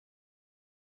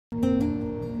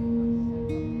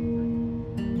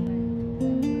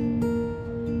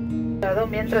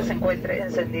mientras se encuentre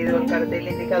encendido el cartel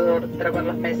indicador, trapar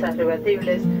las mesas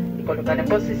rebatibles y colocar en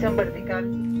posición vertical.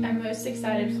 I'm most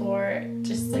excited for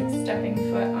just like stepping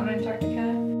foot on Antarctica.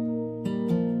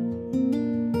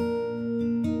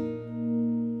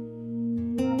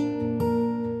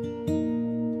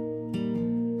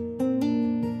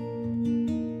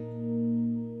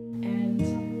 And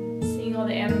seeing all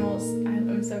the animals,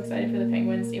 I'm so excited for the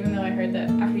penguins, even though I heard that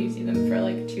after you see them for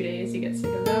like 2 days you get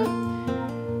sick of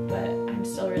them. But I'm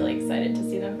still really excited to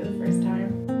see them for the first time.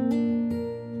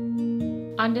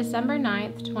 On December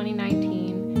 9th,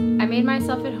 2019, I made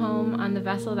myself at home on the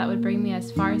vessel that would bring me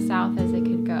as far south as it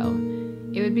could go.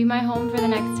 It would be my home for the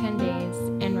next 10 days,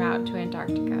 en route to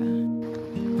Antarctica.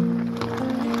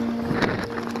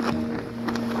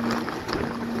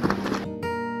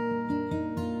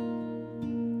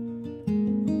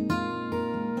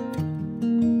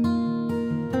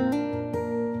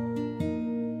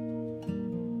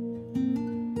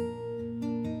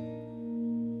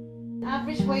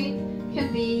 Average weight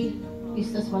can be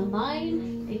used as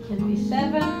 9, it can be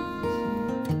 7.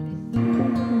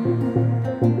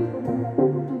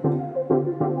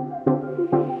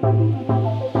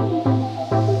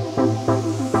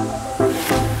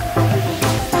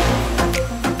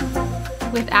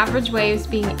 With average waves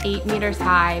being 8 meters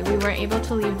high, we weren't able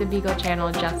to leave the Beagle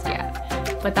Channel just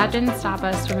yet, but that didn't stop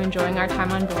us from enjoying our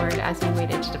time on board as we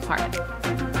waited to depart.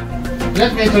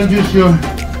 Let me introduce you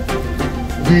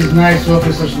these nice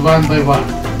officers one by one.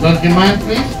 Don't you mind,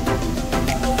 please?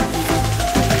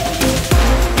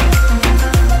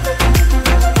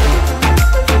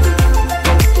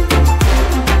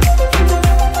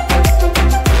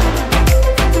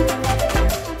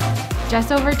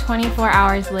 Just over 24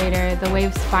 hours later, the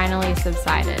waves finally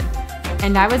subsided,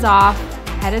 and I was off,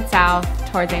 headed south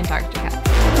towards Antarctica.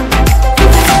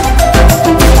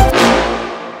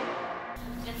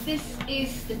 And this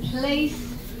is the place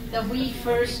that we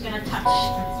first gonna touch,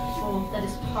 so that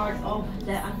is part of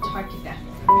the Antarctica.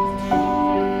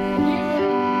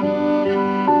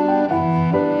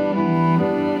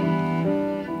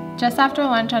 Just after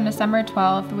lunch on December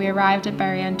 12th, we arrived at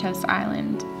Barrientos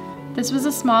Island. This was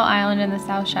a small island in the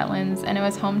South Shetlands, and it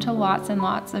was home to lots and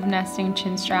lots of nesting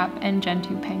chinstrap and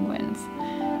gentoo penguins.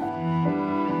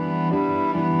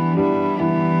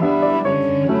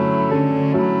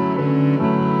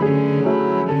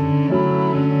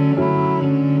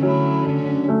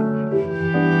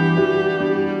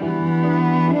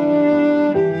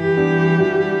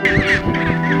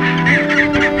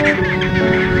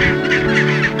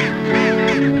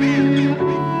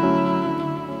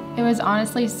 It was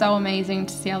honestly so amazing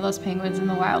to see all those penguins in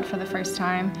the wild for the first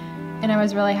time, and I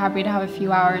was really happy to have a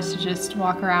few hours to just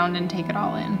walk around and take it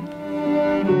all in.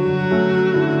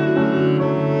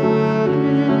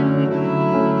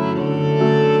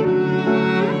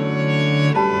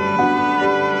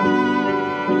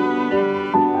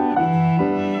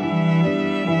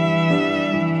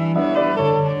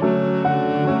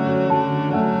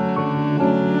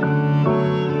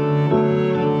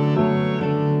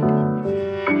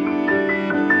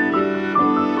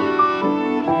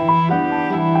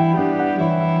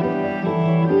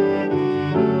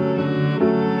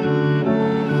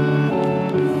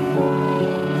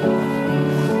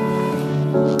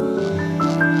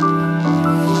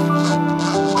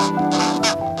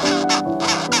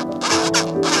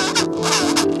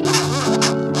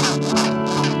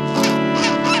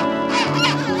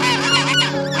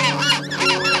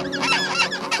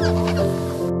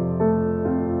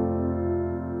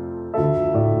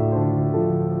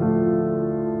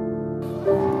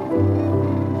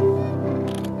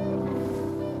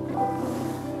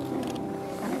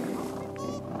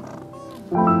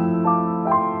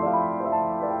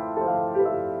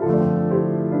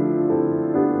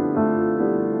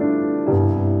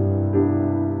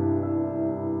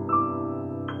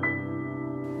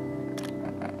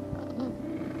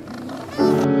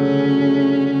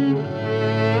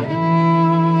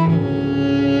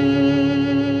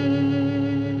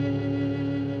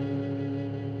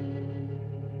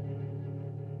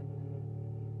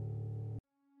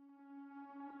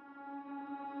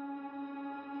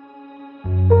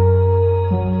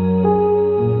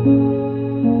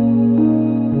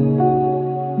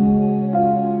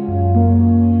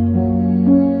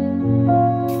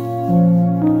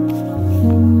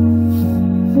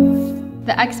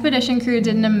 The expedition crew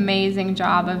did an amazing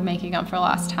job of making up for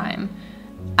lost time.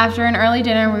 After an early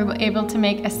dinner, we were able to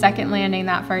make a second landing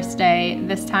that first day,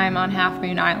 this time on Half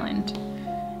Moon Island.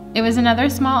 It was another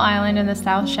small island in the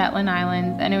South Shetland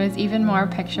Islands, and it was even more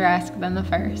picturesque than the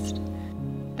first.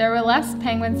 There were less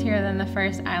penguins here than the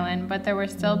first island, but there were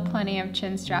still plenty of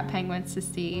chinstrap penguins to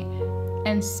see,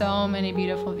 and so many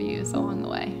beautiful views along the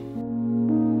way.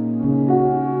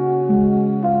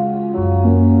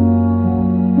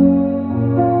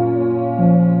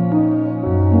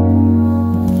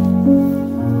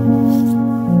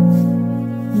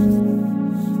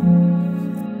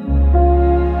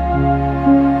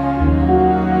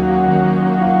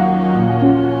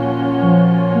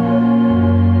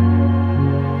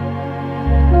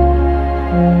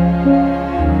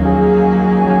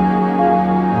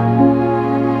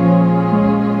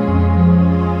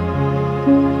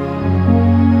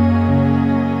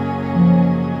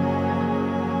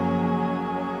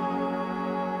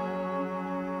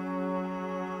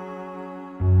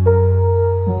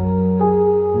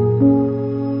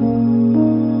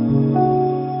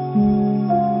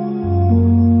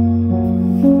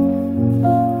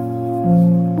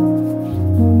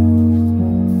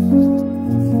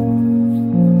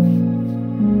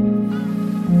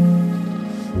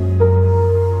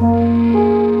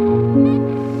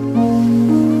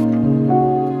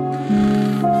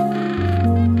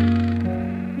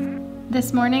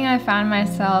 This morning I found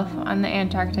myself on the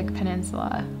Antarctic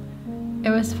peninsula. It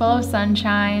was full of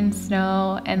sunshine,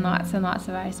 snow, and lots of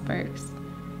icebergs.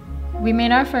 We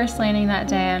made our first landing that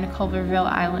day on Culverville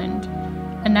Island,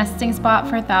 a nesting spot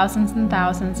for thousands and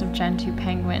thousands of gentoo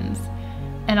penguins,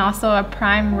 and also a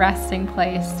prime resting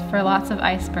place for lots of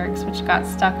icebergs which got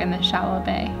stuck in the shallow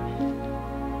bay.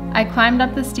 I climbed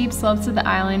up the steep slopes of the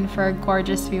island for a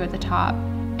gorgeous view at the top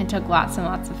and took lots and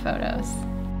lots of photos.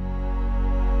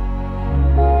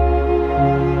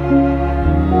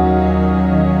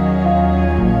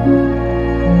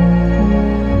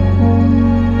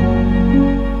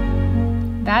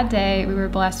 That day, we were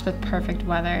blessed with perfect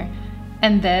weather,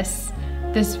 and this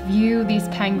view, these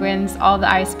penguins, all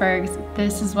the icebergs,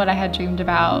 this is what I had dreamed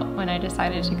about when I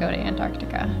decided to go to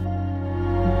Antarctica.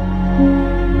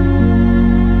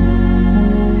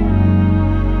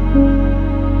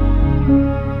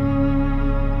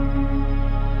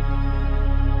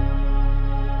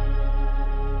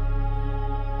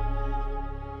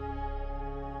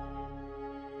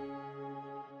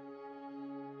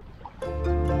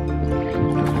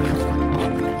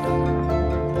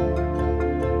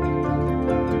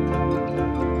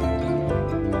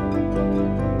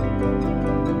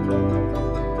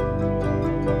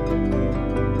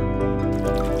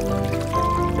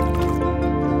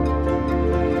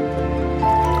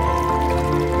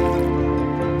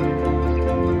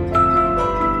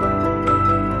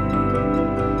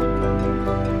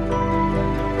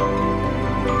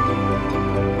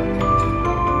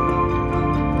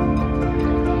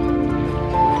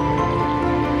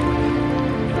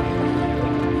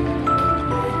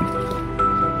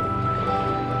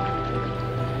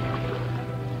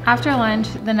 After lunch,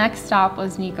 the next stop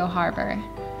was Nico Harbor.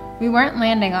 We weren't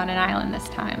landing on an island this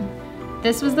time.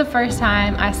 This was the first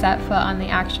time I set foot on the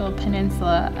actual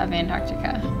peninsula of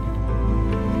Antarctica.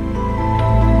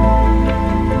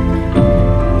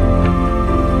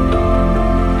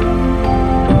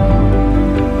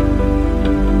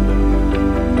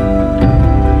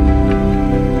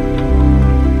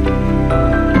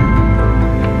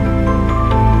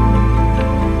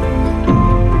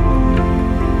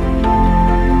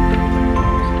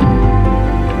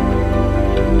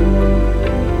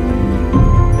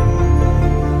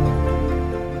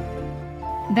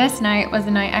 This night was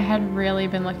a night I had really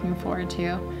been looking forward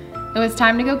to. It was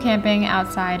time to go camping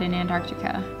outside in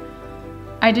Antarctica.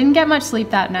 I didn't get much sleep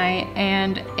that night,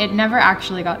 and it never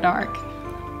actually got dark.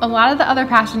 A lot of the other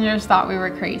passengers thought we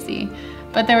were crazy,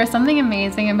 but there was something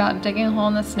amazing about digging a hole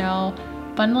in the snow,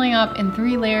 bundling up in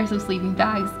 3 layers of sleeping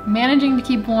bags, managing to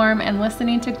keep warm, and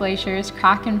listening to glaciers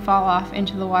crack and fall off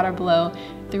into the water below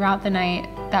throughout the night.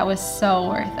 That was so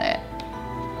worth it.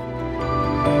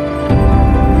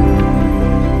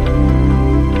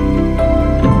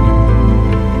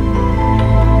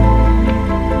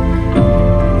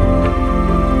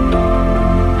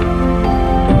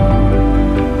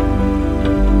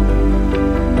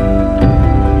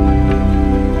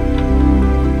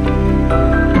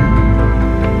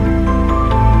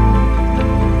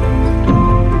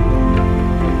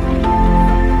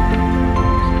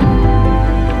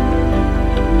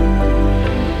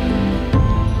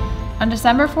 On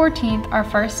December 14th, our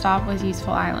first stop was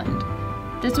Useful Island.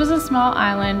 This was a small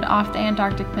island off the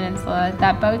Antarctic peninsula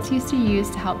that boats used to use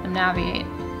to help them navigate,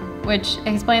 which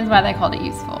explains why they called it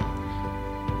useful.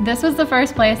 This was the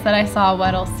first place that I saw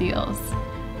weddel seals,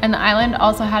 and the island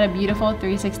also had a beautiful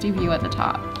 360 view at the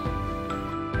top.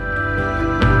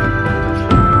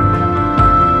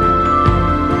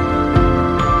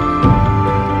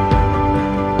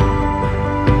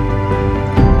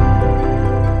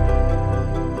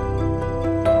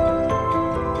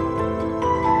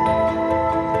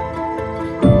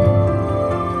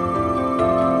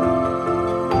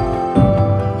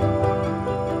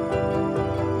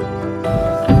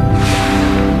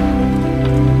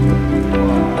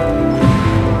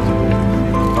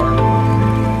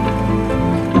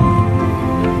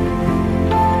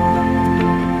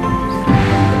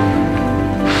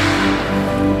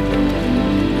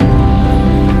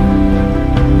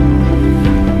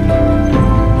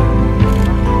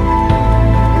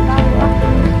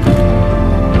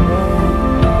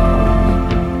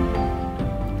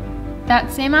 That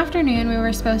same afternoon, we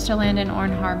were supposed to land in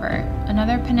Orn Harbor,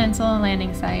 another peninsula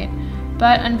landing site,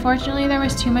 but unfortunately there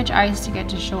was too much ice to get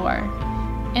to shore.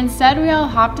 Instead, we all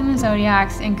hopped in the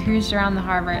Zodiacs and cruised around the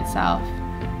harbor itself.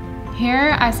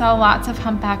 Here, I saw lots of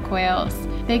humpback whales.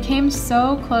 They came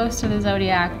so close to the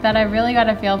Zodiac that I really got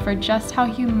a feel for just how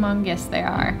humongous they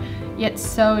are, yet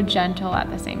so gentle at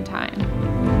the same time.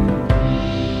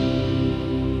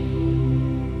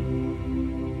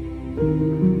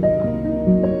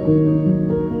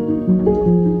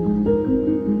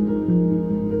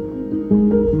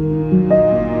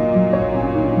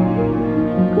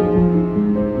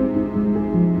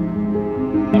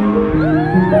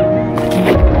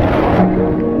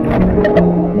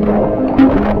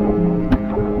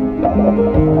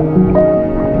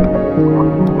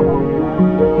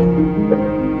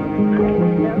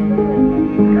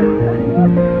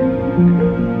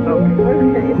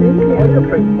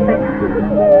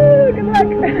 Good luck.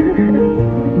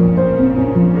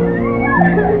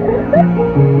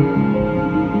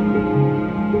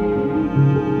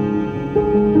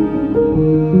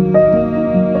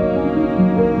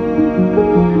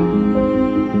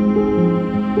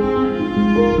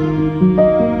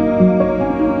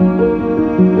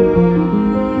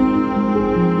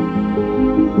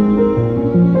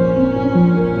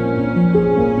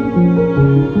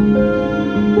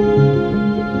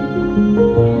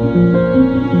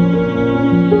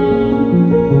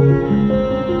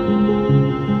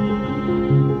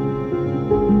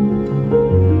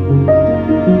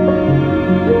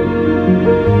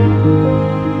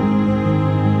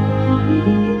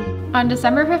 On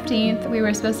December 15th, we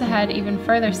were supposed to head even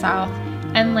further south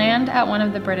and land at one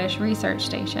of the British research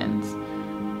stations.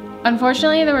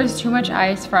 Unfortunately, there was too much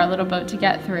ice for our little boat to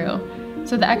get through,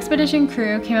 so the expedition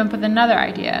crew came up with another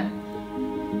idea.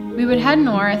 We would head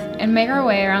north and make our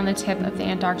way around the tip of the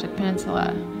Antarctic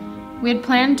peninsula. We had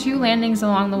planned 2 landings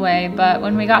along the way, but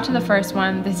when we got to the first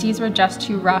one, the seas were just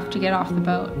too rough to get off the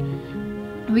boat.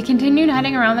 We continued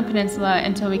heading around the peninsula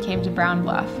until we came to Brown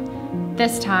Bluff.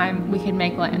 This time, we could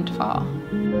make landfall.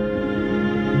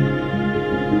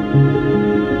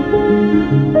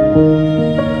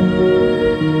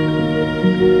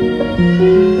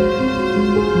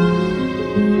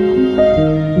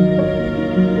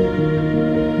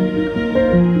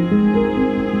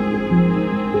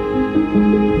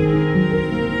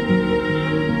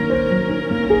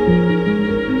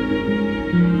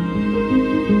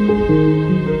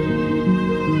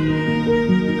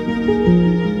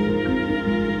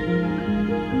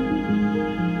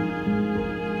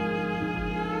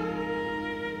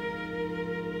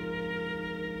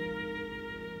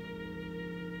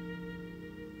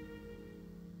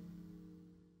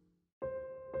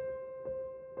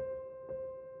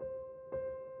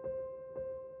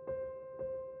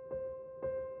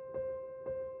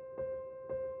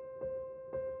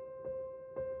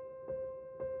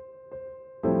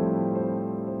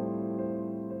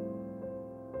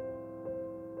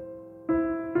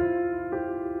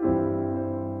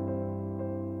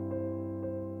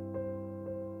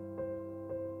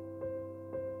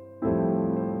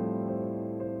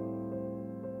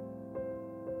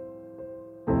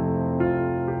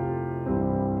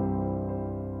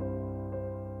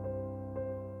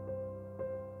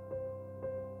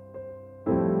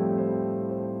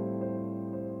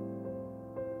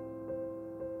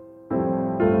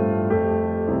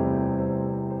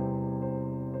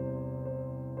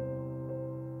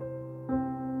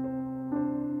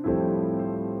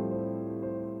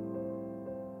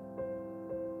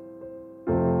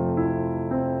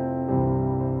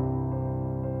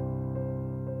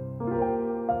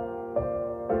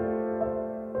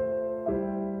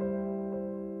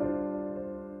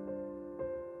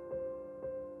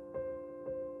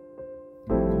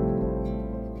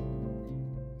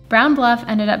 Brown Bluff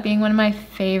ended up being one of my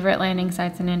favorite landing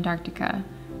sites in Antarctica.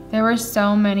 There were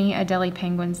so many adelie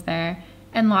penguins there,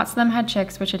 and lots of them had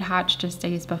chicks which had hatched just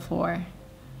days before.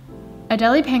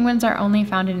 Adelie penguins are only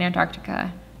found in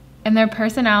Antarctica, and their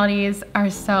personalities are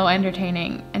so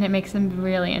entertaining, and it makes them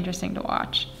really interesting to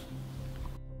watch.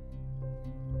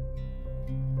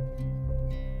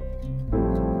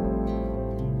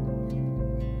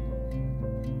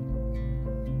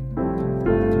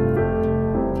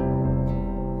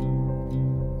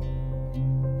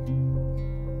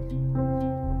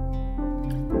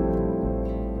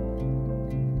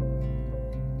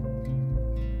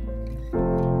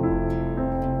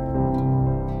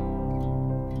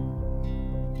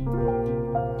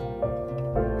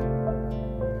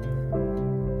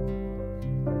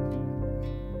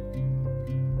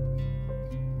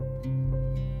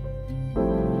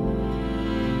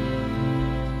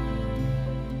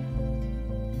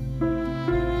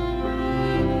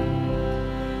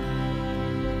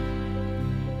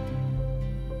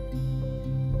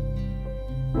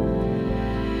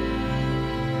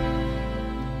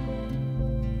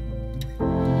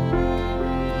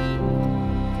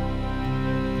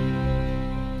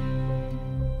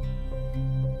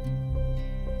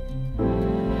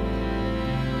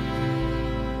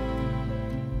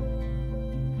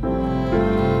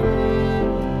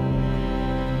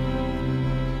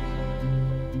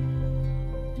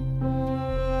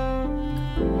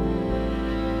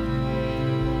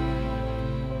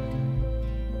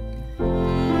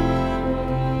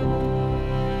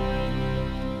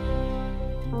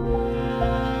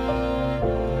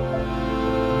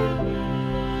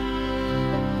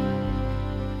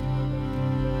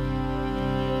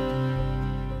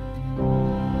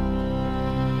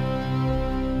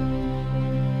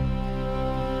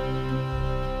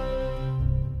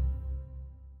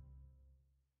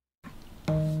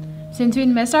 Since we'd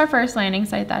missed our first landing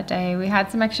site that day, we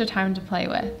had some extra time to play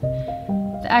with.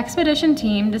 The expedition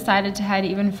team decided to head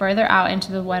even further out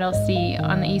into the Weddel Sea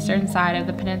on the eastern side of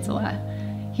the peninsula.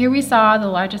 Here we saw the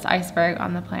largest iceberg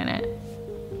on the planet.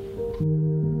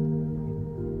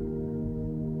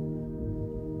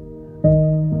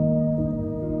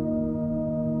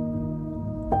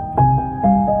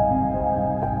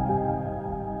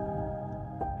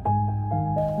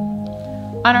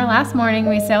 On our last morning,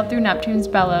 we sailed through Neptune's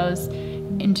bellows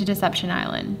into Deception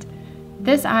Island.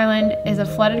 This island is a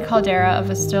flooded caldera of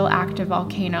a still active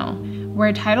volcano,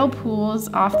 where tidal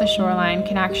pools off the shoreline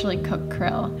can actually cook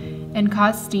krill and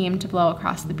cause steam to blow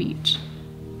across the beach.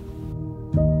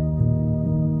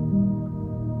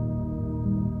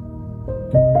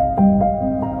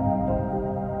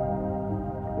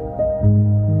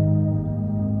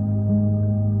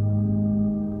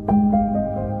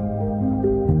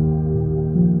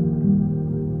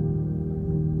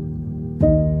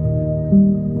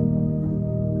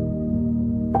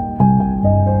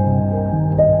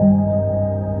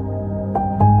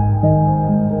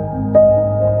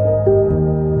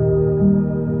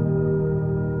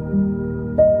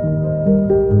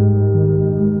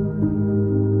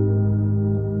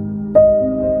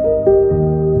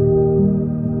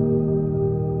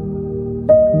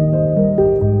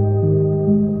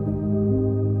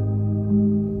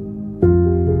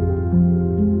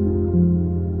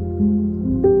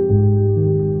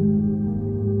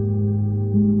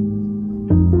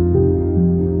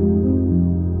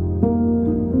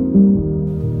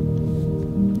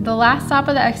 The last stop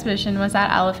of the expedition was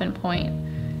at Elephant Point.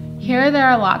 Here there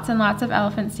are lots and lots of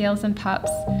elephant seals and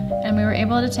pups, and we were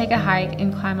able to take a hike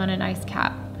and climb on an ice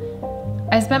cap.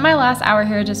 I spent my last hour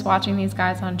here just watching these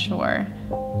guys on shore,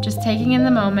 just taking in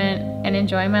the moment and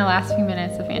enjoying my last few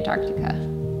minutes of Antarctica.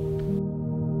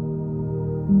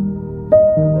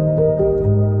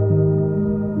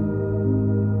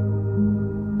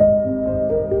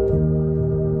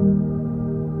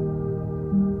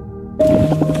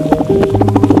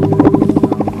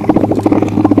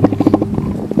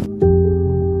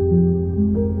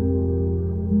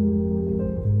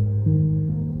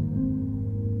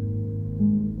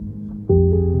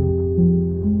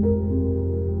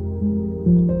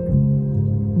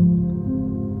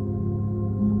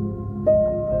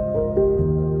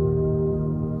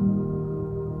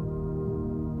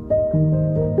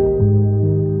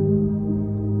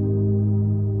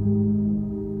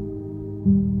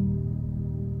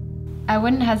 I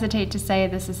wouldn't hesitate to say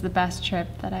this is the best trip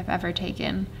that I've ever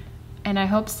taken, and I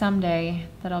hope someday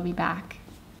that I'll be back.